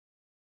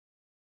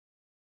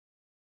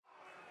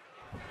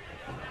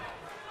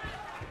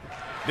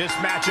This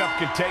matchup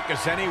can take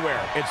us anywhere.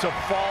 It's a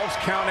falls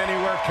count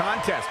anywhere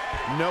contest.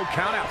 No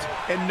countouts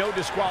and no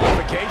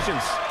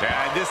disqualifications. Yeah,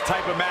 this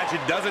type of match,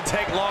 it doesn't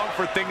take long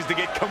for things to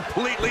get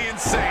completely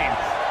insane.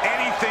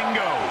 Anything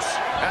goes.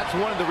 That's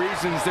one of the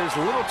reasons there's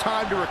little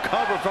time to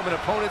recover from an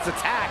opponent's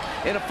attack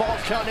in a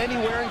falls count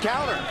anywhere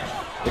encounter.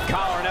 The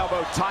collar and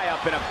elbow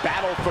tie-up in a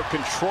battle for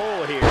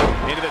control here.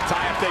 Into the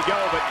tie-up they go,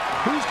 but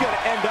who's going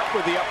to end up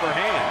with the upper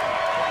hand?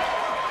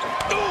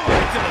 Ooh,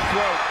 right to the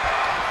throat.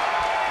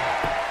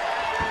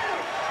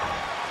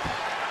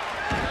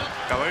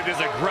 Oh, look at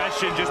his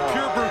aggression, just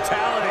pure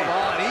brutality.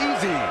 Come on,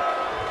 easy.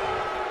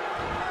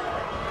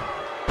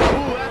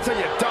 Ooh, that's how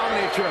you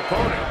dominate your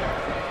opponent.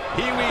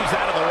 He weaves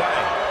out of the way.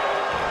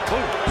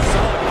 Ooh,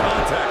 solid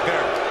contact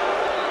there.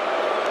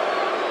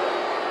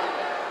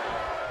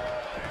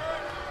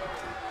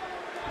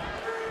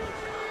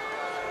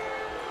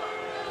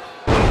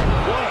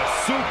 What a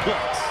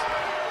suplex.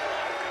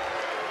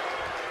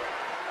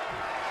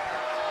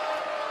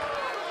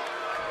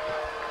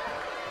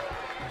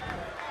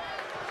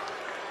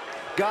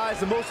 Guys,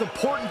 the most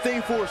important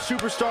thing for a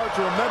superstar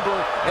to remember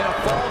in a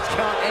falls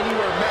count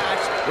anywhere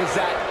match is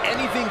that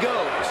anything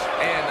goes.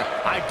 And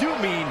I do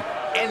mean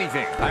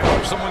anything. I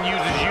hope someone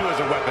uses you as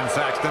a weapon,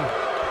 Saxton.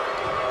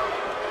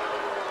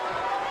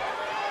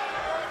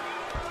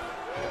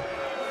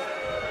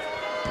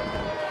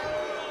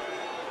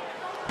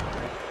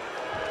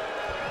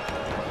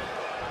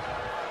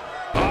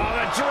 Oh,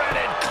 the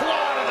dreaded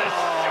claw to the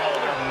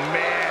shoulder.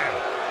 Man.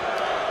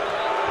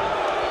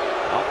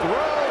 Off the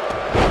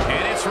rope.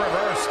 And it's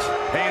reversed.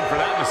 Paying for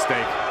that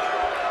mistake.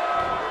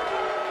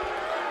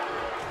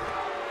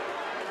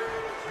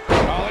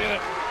 Oh, look at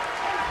it.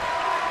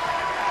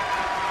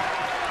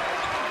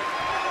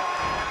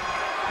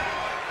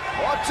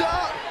 Watch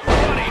out!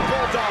 Running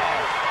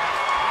bulldog.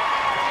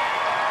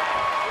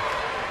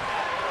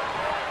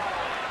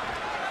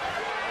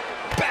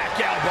 Back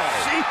elbow.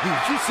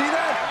 Did you see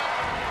that?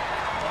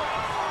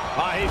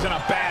 Oh, he's in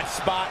a bad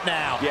spot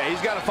now. Yeah, he's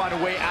got to find a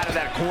way out of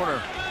that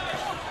corner.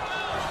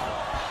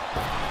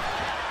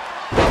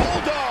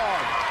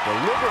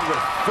 Delivered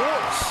with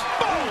force.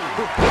 Boom!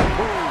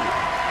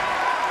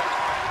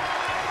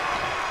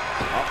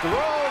 Off the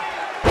rope.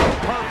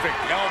 Perfect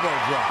elbow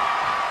drop.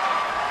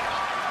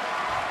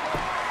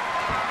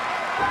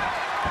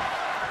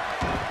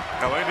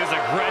 Oh, look at his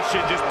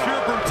aggression, just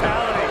pure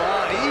brutality. Come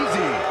on,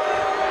 easy.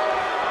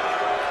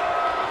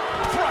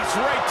 Thrust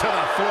right to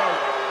the throat.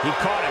 He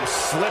caught him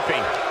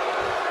slipping.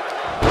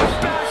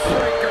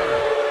 Backbreaker.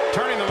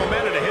 Turning the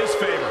momentum to his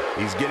favor.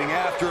 He's getting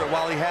after it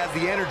while he has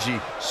the energy.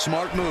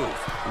 Smart move.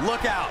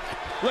 Look out.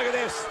 Look at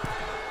this.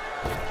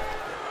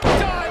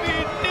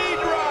 Diving knee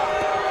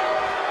drop.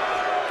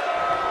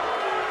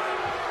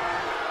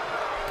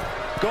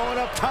 Going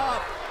up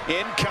top.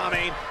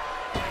 Incoming.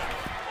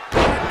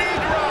 Knee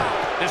drop.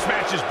 This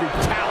match is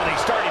brutality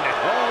starting to...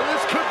 Oh,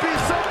 this could be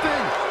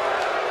something.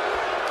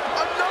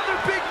 Another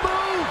big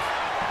move.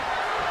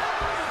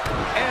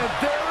 And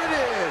there it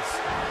is.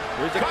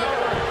 Here's the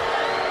cover.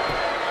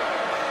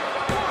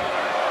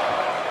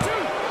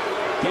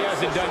 He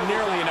hasn't done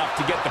nearly enough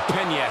to get the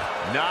pin yet.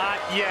 Not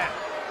yet.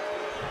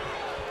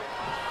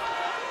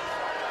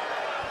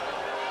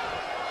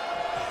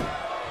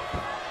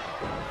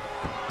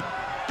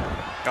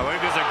 Oh, look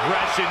at his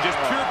aggression, just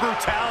pure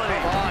brutality.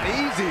 Come on,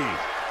 easy.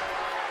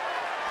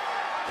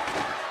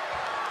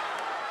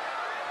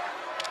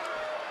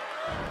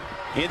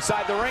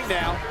 Inside the ring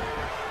now.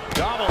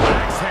 Double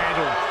axe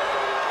handle.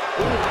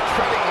 Ooh,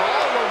 treading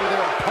all over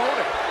their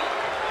opponent.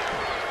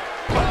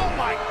 Oh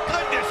my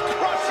goodness,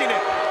 crushing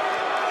it.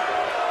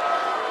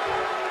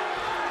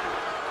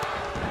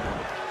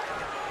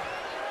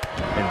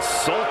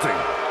 Insulting.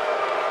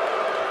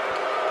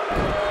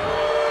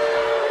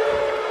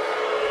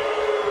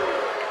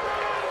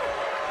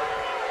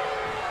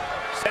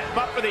 Set him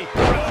up for the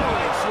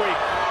leg sweep.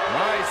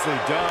 Nicely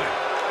done.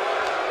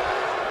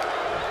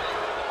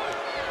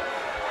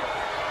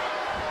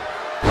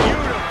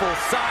 Beautiful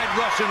side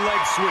Russian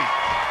leg sweep.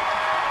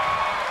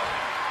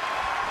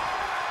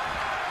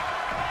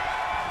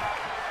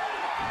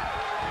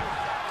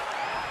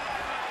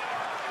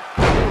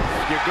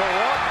 You go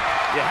up,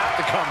 you have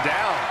to come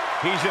down.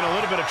 He's in a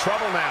little bit of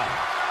trouble now.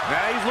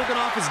 Yeah, he's looking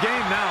off his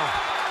game now.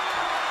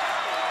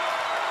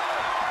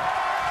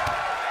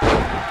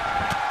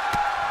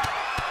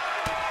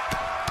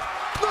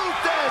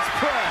 Luthez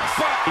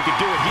press. He could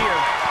do it here.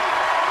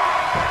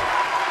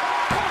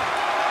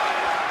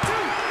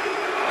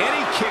 And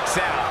he kicks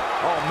out.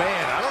 Oh,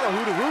 man, I don't know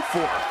who to root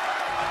for.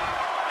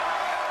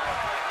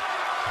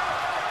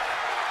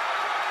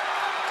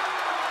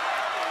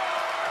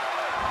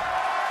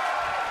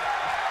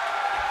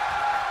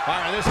 All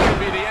right, this could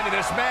be the end of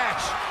this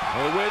match.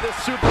 The way this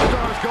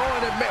superstar is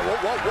going, it may...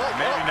 Whoa.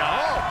 Maybe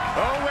not.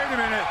 Oh, wait a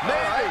minute.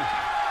 Maybe.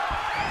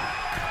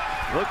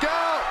 Look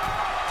out.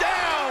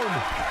 Down.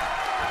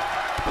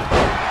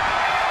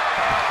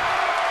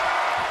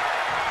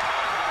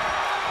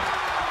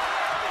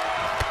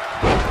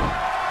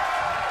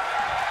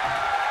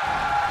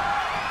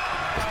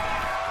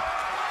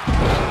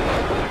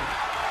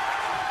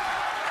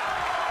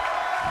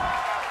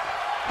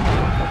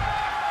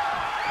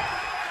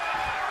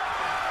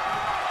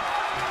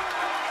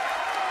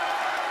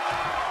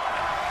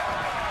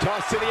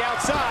 Toss to the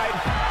outside.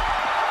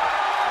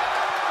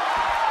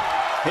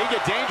 They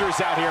get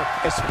dangerous out here,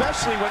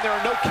 especially when there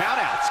are no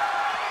countouts.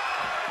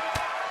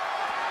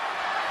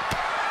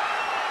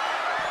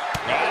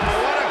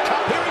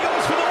 Here he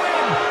goes for the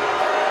win.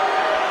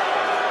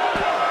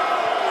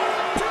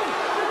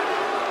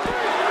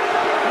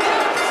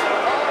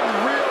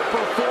 Unreal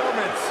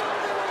performance.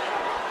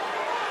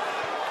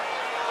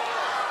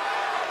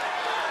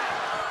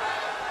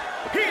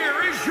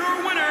 Here is your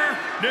winner,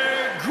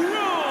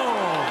 Negan.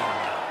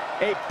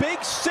 A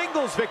big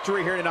singles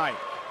victory here tonight.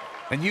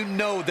 And you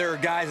know there are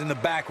guys in the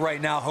back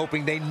right now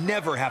hoping they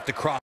never have to cross